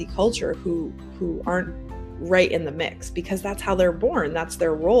healthy culture who aren't right in the mix, because that's how they're born. That's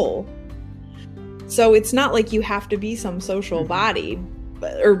their role. So it's not like you have to be some social body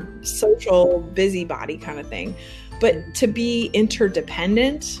or social busybody kind of thing, but to be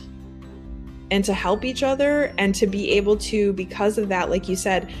interdependent and to help each other, and to be able to, because of that, like you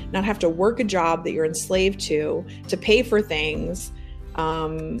said, not have to work a job that you're enslaved to pay for things,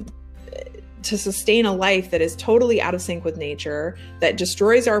 to sustain a life that is totally out of sync with nature, that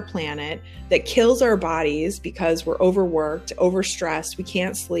destroys our planet, that kills our bodies because we're overworked, overstressed, we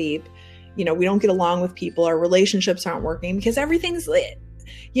can't sleep, you know, we don't get along with people, our relationships aren't working because everything's lit.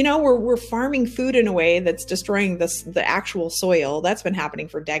 You know, we're farming food in a way that's destroying the actual soil. That's been happening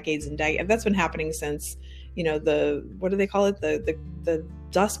for decades and decades. That's been happening since, you know, what do they call it? The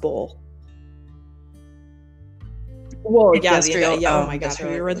Dust Bowl. Well, yeah. Oh my God.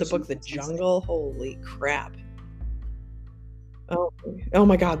 Have you read the book, The Jungle? Holy crap. Oh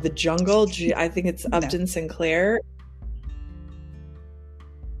my God. The Jungle. I think it's Upton Sinclair.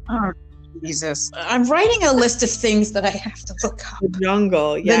 Oh, Jesus. I'm writing a list of things that I have to look up. The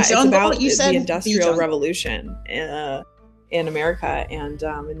Jungle. Yeah. The Jungle, it's about the Industrial Revolution in America and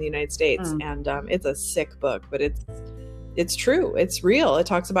in the United States. And it's a sick book, but it's true. It's real. It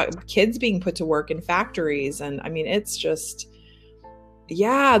talks about kids being put to work in factories. And I mean, it's just,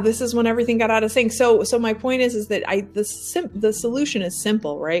 yeah, this is when everything got out of sync. So my point is that the solution is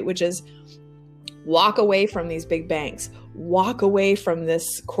simple, right? Which is walk away from these big banks, walk away from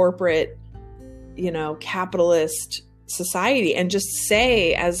this corporate, you know, capitalist society, and just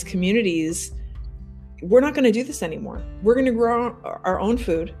say, as communities, we're not going to do this anymore. We're going to grow our own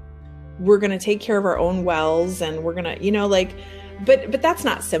food. we're going to take care of our own wells, and we're going to, you know, like, but that's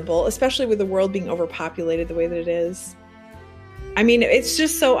not simple, especially with the world being overpopulated the way that it is. I mean, it's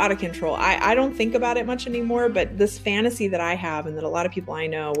just so out of control. I don't think about it much anymore, but this fantasy that I have, and that a lot of people I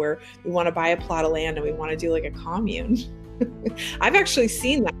know, where we want to buy a plot of land and we want to do like a commune. I've actually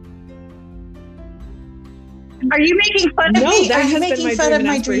seen that. Are you making fun of me? That Are you has making been fun my of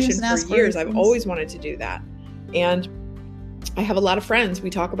my dream dreams and and aspiration for years. aspirations? I've always wanted to do that. And I have a lot of friends. We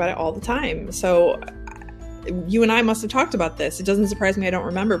talk about it all the time. So you and I must have talked about this. It doesn't surprise me I don't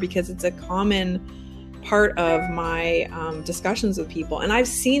remember, because it's a common part of my discussions with people. And I've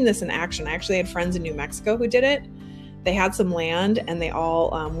seen this in action. I actually had friends in New Mexico who did it. They had some land, and they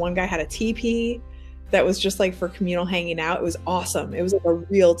all, one guy had a teepee that was just like for communal hanging out. It was awesome. It was like a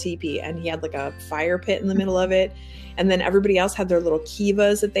real teepee, and he had like a fire pit in the middle of it. And then everybody else had their little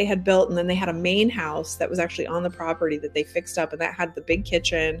kivas that they had built. And then they had a main house that was actually on the property that they fixed up, and that had the big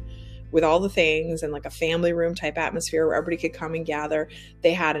kitchen with all the things and like a family room type atmosphere where everybody could come and gather.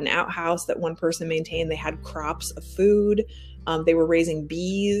 They had an outhouse that one person maintained. They had crops of food. They were raising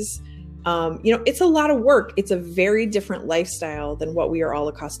bees. You know, it's a lot of work. It's a very different lifestyle than what we are all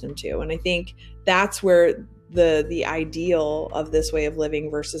accustomed to. And I think that's where the ideal of this way of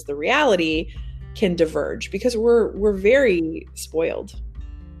living versus the reality can diverge, because we're very spoiled.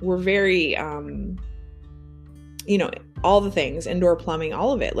 We're very, you know, all the things, indoor plumbing,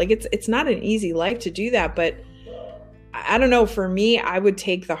 all of it. Like it's not an easy life to do that, but I don't know. For me, I would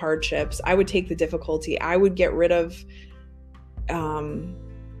take the hardships. I would take the difficulty. I would get rid of,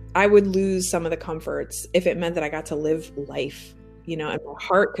 I would lose some of the comforts if it meant that I got to live life, you know, and my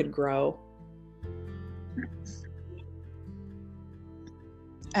heart could grow.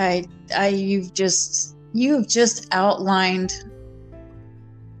 You've just outlined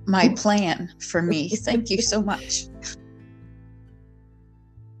my plan for me. Thank you so much.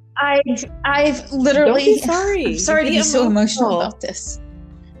 I've literally, Don't be sorry. I'm sorry to be so emotional about this.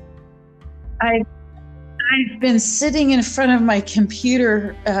 I've been sitting in front of my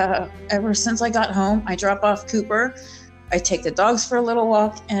computer ever since I got home. I drop off Cooper, I take the dogs for a little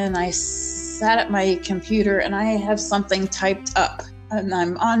walk, and I sat at my computer and I have something typed up. And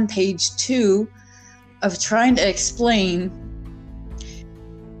I'm on page 2 of trying to explain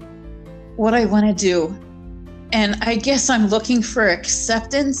what I want to do. And I guess I'm looking for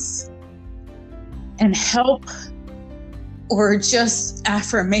acceptance and help, or just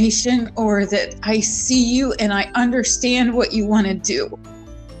affirmation, or that I see you and I understand what you want to do.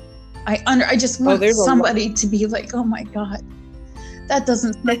 I just want somebody to be like, oh my God, that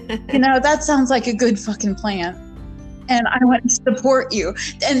doesn't, you know, that sounds like a good fucking plan. And I want to support you.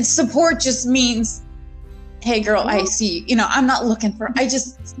 And support just means, hey girl, I see you. You know, I'm not looking for,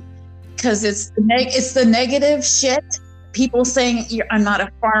 because it's the negative shit. People saying I'm not a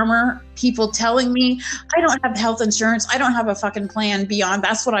farmer. People telling me I don't have health insurance. I don't have a fucking plan beyond.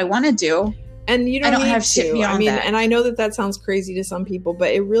 That's what I want to do. And you don't, I don't have shit beyond that. And I know that sounds crazy to some people,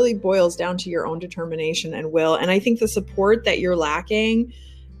 but it really boils down to your own determination and will. And I think the support that you're lacking,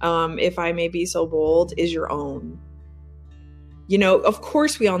 if I may be so bold, is your own. You know, of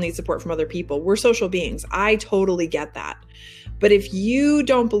course we all need support from other people. We're social beings. I totally get that. But if you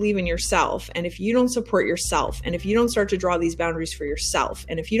don't believe in yourself, and if you don't support yourself, and if you don't start to draw these boundaries for yourself,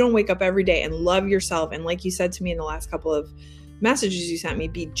 and if you don't wake up every day and love yourself, and like you said to me in the last couple of messages you sent me,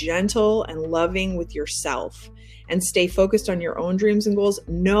 be gentle and loving with yourself and stay focused on your own dreams and goals,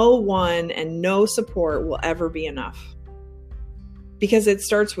 no one and no support will ever be enough, because it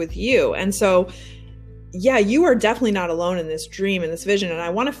starts with you. And so, yeah, you are definitely not alone in this dream and this vision. And I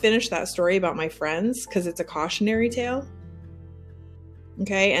want to finish that story about my friends, because it's a cautionary tale.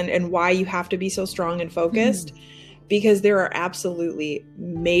 Okay. And why you have to be so strong and focused, because there are absolutely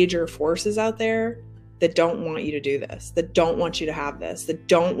major forces out there that don't want you to do this, that don't want you to have this, that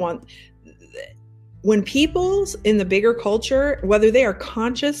don't want, when people in the bigger culture, whether they are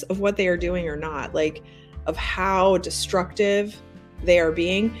conscious of what they are doing or not, like of how destructive they are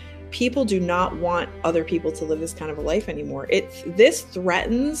being, people do not want other people to live this kind of a life anymore. This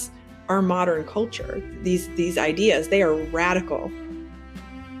threatens our modern culture. These ideas, they are radical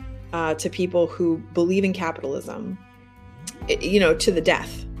to people who believe in capitalism, you know, to the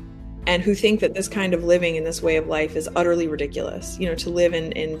death, and who think that this kind of living in this way of life is utterly ridiculous, you know, to live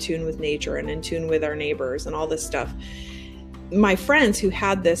in tune with nature and in tune with our neighbors and all this stuff. My friends who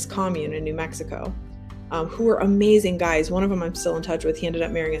had this commune in New Mexico, who were amazing guys. One of them I'm still in touch with. He ended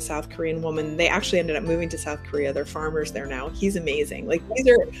up marrying a South Korean woman. They actually ended up moving to South Korea. They're farmers there now. He's amazing. Like, these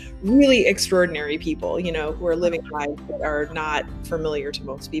are really extraordinary people, you know, who are living lives that are not familiar to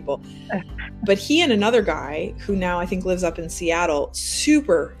most people. But he and another guy who now I think lives up in Seattle,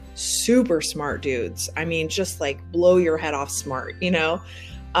 super super smart dudes. I mean, just like blow your head off smart, you know?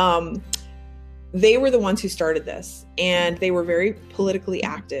 They were the ones who started this, and they were very politically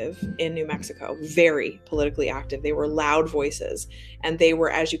active in New Mexico, very politically active. They were loud voices, and they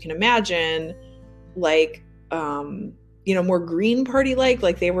were, as you can imagine, like, you know, more Green Party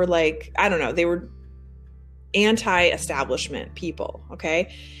like they were like, I don't know, they were anti-establishment people.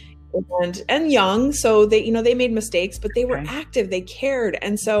 Okay. And young. So they, you know, they made mistakes, but they were active. They cared.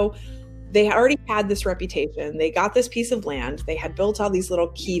 And so they already had this reputation. They got this piece of land. They had built all these little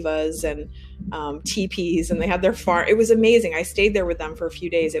kivas and teepees, and they had their farm. It was amazing. I stayed there with them for a few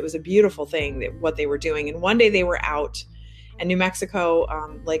days. It was a beautiful thing what they were doing. And one day they were out, and New Mexico,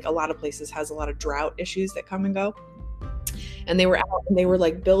 like a lot of places, has a lot of drought issues that come and go. And they were out and they were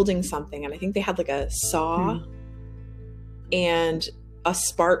like building something. And I think they had like a saw, and a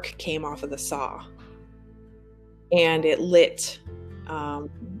spark came off of the saw, and it lit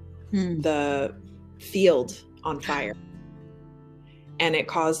the field on fire, and it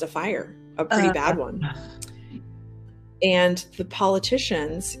caused a fire, a pretty bad one. And the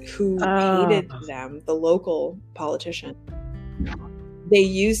politicians who hated them, the local politician, they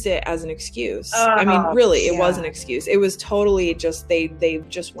used it as an excuse. I mean, really, it was an excuse. It was totally just, they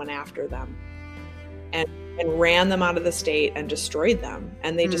just went after them and ran them out of the state and destroyed them.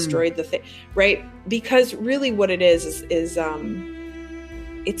 And they destroyed the thing, right? Because really what it is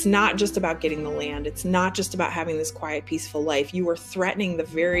it's not just about getting the land. It's not just about having this quiet, peaceful life. You are threatening the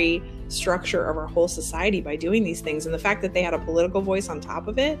very structure of our whole society by doing these things. And the fact that they had a political voice on top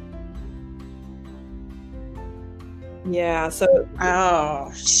of it. Yeah. So.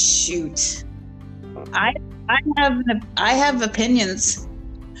 Oh, shoot. I have opinions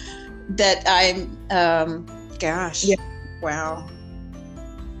that I'm, gosh. Yeah. Wow.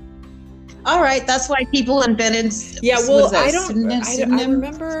 All right, that's why people invented. Yeah, well, I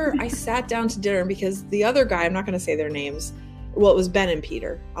remember I sat down to dinner because the other guy, I'm not going to say their names. Well, it was Ben and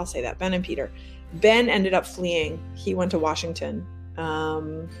Peter. I'll say that, Ben and Peter. Ben ended up fleeing. He went to Washington.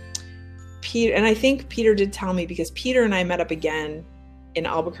 Peter, and I think Peter did tell me, because Peter and I met up again in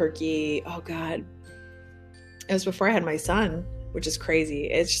Albuquerque. Oh God, it was before I had my son, which is crazy.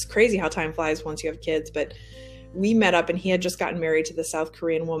 It's just crazy how time flies once you have kids, but. We met up, and he had just gotten married to the South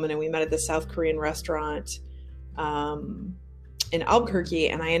Korean woman, and we met at the South Korean restaurant in Albuquerque,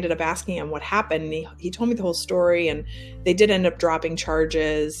 and I ended up asking him what happened, and he told me the whole story, and they did end up dropping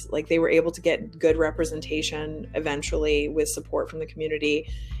charges. Like, they were able to get good representation eventually with support from the community,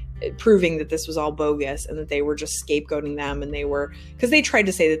 proving that this was all bogus and that they were just scapegoating them, and they were, because they tried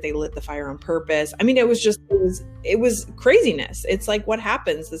to say that they lit the fire on purpose. I mean, it was craziness. It's like what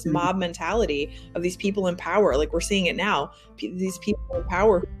happens, this mob mentality of these people in power. Like, we're seeing it now. These people in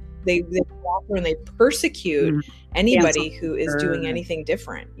power, they go after and they persecute anybody who is doing anything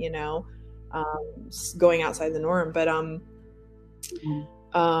different, you know, going outside the norm. But I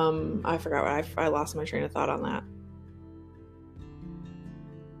forgot what I lost my train of thought on that.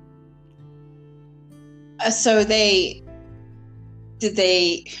 So they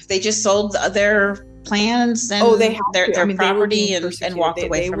just sold their plans and they their property and walked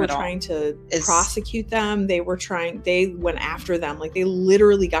away from it all. They were trying to prosecute them. They went after them. Like, they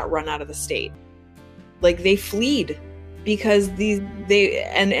literally got run out of the state. Like, they fled because and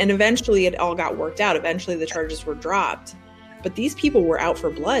eventually it all got worked out. Eventually the charges were dropped, but these people were out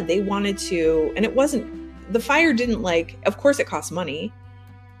for blood. They wanted to, and it wasn't, the fire didn't, like, of course it cost money.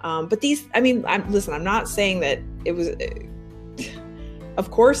 But these, I mean, I'm not saying that it was,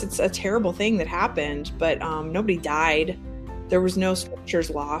 of course it's a terrible thing that happened, but nobody died. There was no structures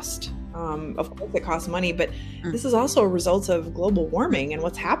lost. Of course it costs money, but this is also a result of global warming and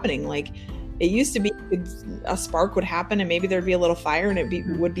what's happening. Like, it used to be a spark would happen and maybe there'd be a little fire and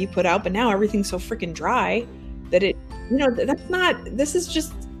it would be put out, but now everything's so freaking dry that it, you know, this is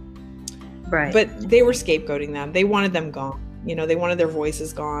just, right. But they were scapegoating them. They wanted them gone. You know, they wanted their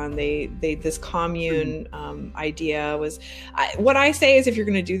voices gone. This commune idea was, what I say is, if you're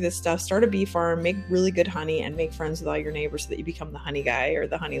going to do this stuff, start a bee farm, make really good honey, and make friends with all your neighbors so that you become the honey guy or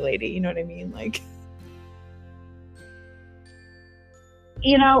the honey lady. You know what I mean? Like,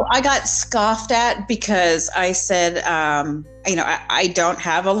 you know, I got scoffed at because I said, you know, I don't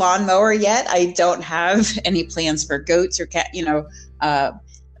have a lawnmower yet. I don't have any plans for goats or cat, you know,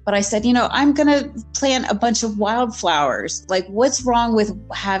 but I said, you know, I'm going to plant a bunch of wildflowers. Like, what's wrong with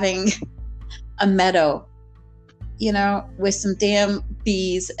having a meadow, you know, with some damn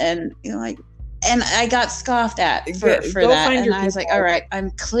bees and, you know, like, and I got scoffed at for that. And I was like, all right,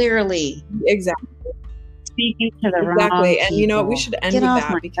 I'm clearly speaking to the wrong people. And, you know, we should end with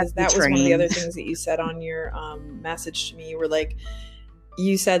that, because that was one of the other things that you said on your message to me. You were like,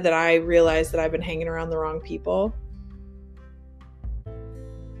 you said that I realized that I've been hanging around the wrong people.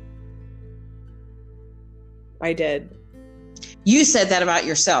 I did. You said that about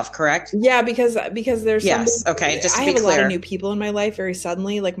yourself, correct? Yeah, because there's yes. Okay, just to I be have clear. a lot of new people in my life very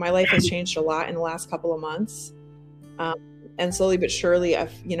suddenly. Like my life has changed a lot in the last couple of months, and slowly but surely,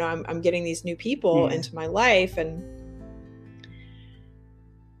 I'm getting these new people into my life, and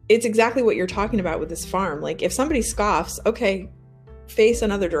it's exactly what you're talking about with this farm. Like if somebody scoffs, okay, face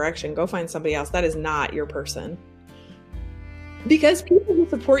another direction, go find somebody else. That is not your person. Because people who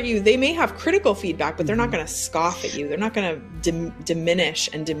support you, they may have critical feedback, but they're not going to scoff at you. They're not going to diminish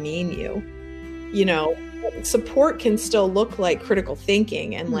and demean you. You know, support can still look like critical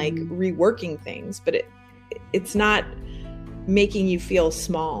thinking and like reworking things, but it's not making you feel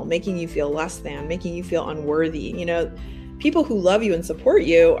small, making you feel less than, making you feel unworthy. You know, people who love you and support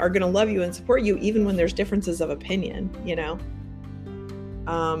you are going to love you and support you even when there's differences of opinion, you know?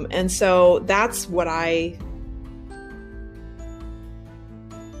 And so that's what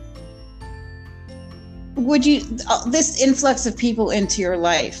would you, this influx of people into your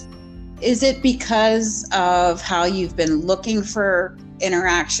life, is it because of how you've been looking for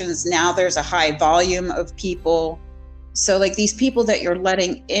interactions? Now there's a high volume of people. So like these people that you're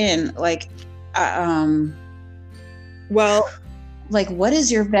letting in, like, well, like what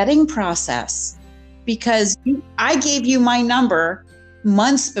is your vetting process? Because I gave you my number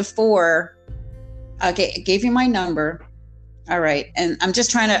months before. Okay, gave you my number. All right. And I'm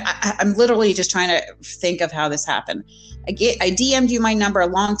literally just trying to think of how this happened. I DM'd you my number a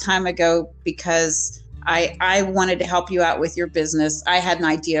long time ago because I wanted to help you out with your business. I had an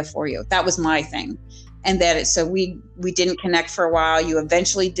idea for you. That was my thing. And so we didn't connect for a while. You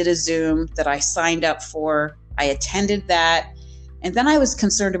eventually did a Zoom that I signed up for. I attended that. And then I was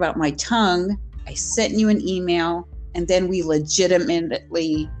concerned about my tongue. I sent you an email, and then we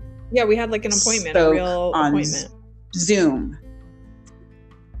legitimately we had like an appointment, a real appointment. Zoom.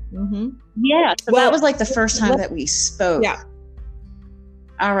 Mm-hmm. Yeah. So that was like the first time that we spoke. Yeah.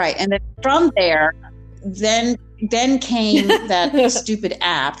 All right. And then from there, then came that stupid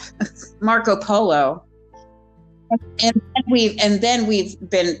app, Marco Polo. And then we've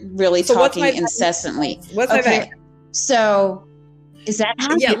been really talking incessantly. What's my vetting? So is that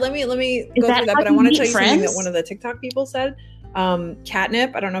how let me go through that, but I want to tell you something that one of the TikTok people said.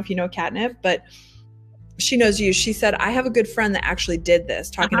 Catnip, I don't know if you know Catnip, but she knows you. She said, I have a good friend that actually did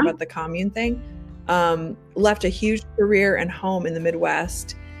this, talking about the commune thing, left a huge career and home in the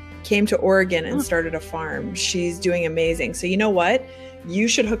Midwest, came to Oregon and started a farm. She's doing amazing. So you know what? You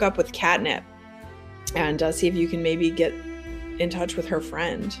should hook up with Catnip and see if you can maybe get in touch with her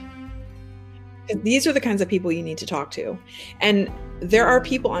friend. These are the kinds of people you need to talk to. And there are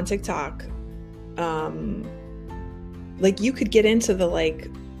people on TikTok, like you could get into the like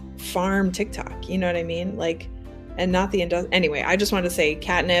farm TikTok, you know what I mean? Like, and not the anyway, I just wanted to say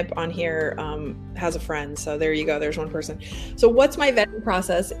Catnip on here has a friend. So there you go. There's one person. So what's my vetting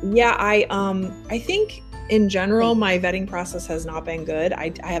process? Yeah, I think in general, my vetting process has not been good.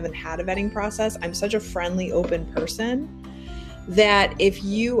 I haven't had a vetting process. I'm such a friendly, open person that if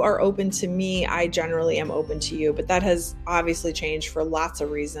you are open to me, I generally am open to you. But that has obviously changed for lots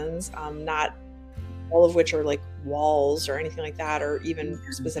of reasons, not all of which are like walls or anything like that, or even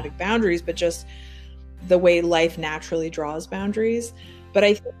specific boundaries, but just the way life naturally draws boundaries. But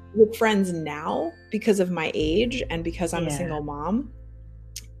I think with friends now, because of my age and because I'm a single mom,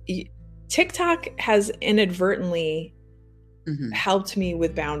 TikTok has inadvertently helped me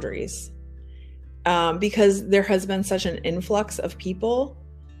with boundaries, because there has been such an influx of people.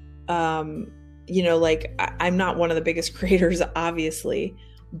 You know, like I'm not one of the biggest creators, obviously,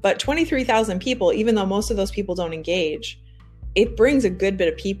 but 23,000 people, even though most of those people don't engage, it brings a good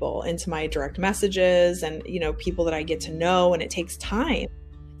bit of people into my direct messages and, you know, people that I get to know, and it takes time.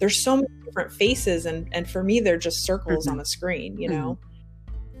 There's so many different faces, and for me, they're just circles on a screen, you know?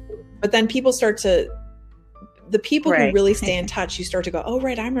 But then people the people who really stay in touch, you start to go, oh,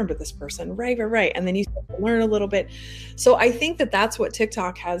 right, I remember this person. Right. And then you start to learn a little bit. So I think that that's what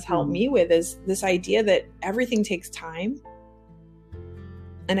TikTok has helped me with, is this idea that everything takes time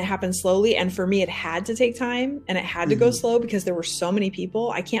and it happens slowly. And for me, it had to take time and it had to go slow because there were so many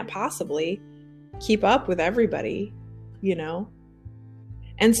people. I can't possibly keep up with everybody, you know?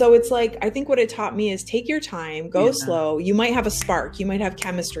 And so it's like, I think what it taught me is take your time, go slow. You might have a spark, you might have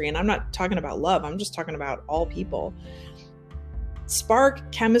chemistry. And I'm not talking about love. I'm just talking about all people.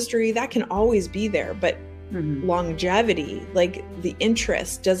 Spark, chemistry, that can always be there. But longevity, like the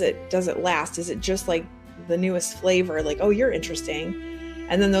interest, does it last? Is it just like the newest flavor? Like, oh, you're interesting.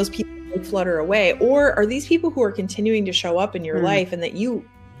 And then those people they flutter away? Or are these people who are continuing to show up in your life and that you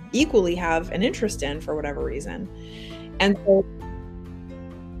equally have an interest in for whatever reason? And so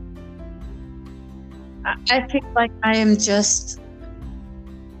I feel like I am just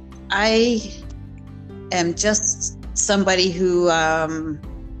somebody who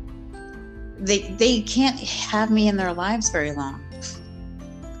they can't have me in their lives very long.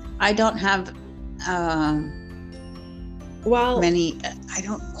 I don't have many. I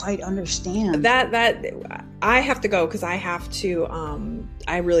don't quite understand that I have to go because I have to.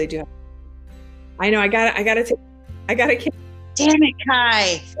 I really do. I know. I gotta. Damn it,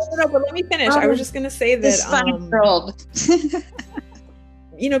 Kai. No, but let me finish. I was just gonna say that. This 5-year-old.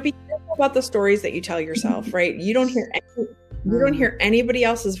 Be careful about the stories that you tell yourself. Right? You don't hear anybody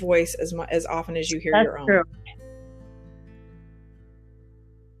else's voice as often as you hear your own. True.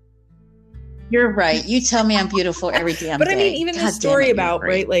 You're right. You tell me I'm beautiful every damn day. But I mean, even the story about,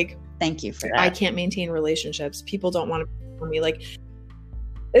 right, like, thank you for that. I can't maintain relationships. People don't want to for me. Like,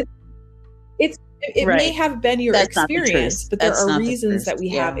 it right. may have been your experience, but there are reasons that we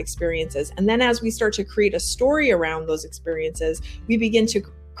have experiences. And then as we start to create a story around those experiences, we begin to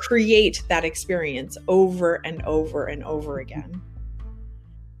create that experience over and over and over again.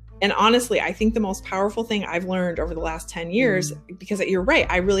 And honestly, I think the most powerful thing I've learned over the last 10 years, because you're right,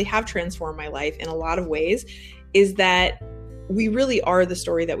 I really have transformed my life in a lot of ways, is that we really are the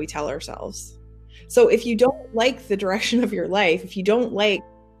story that we tell ourselves. So if you don't like the direction of your life, if you don't like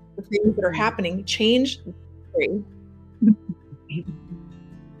the things that are happening, change the story.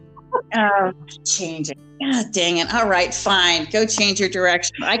 Change it. God dang it. All right, fine. Go change your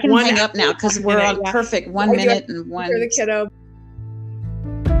direction. I can hang up now because we're on perfect 1 minute and one. For the kiddo.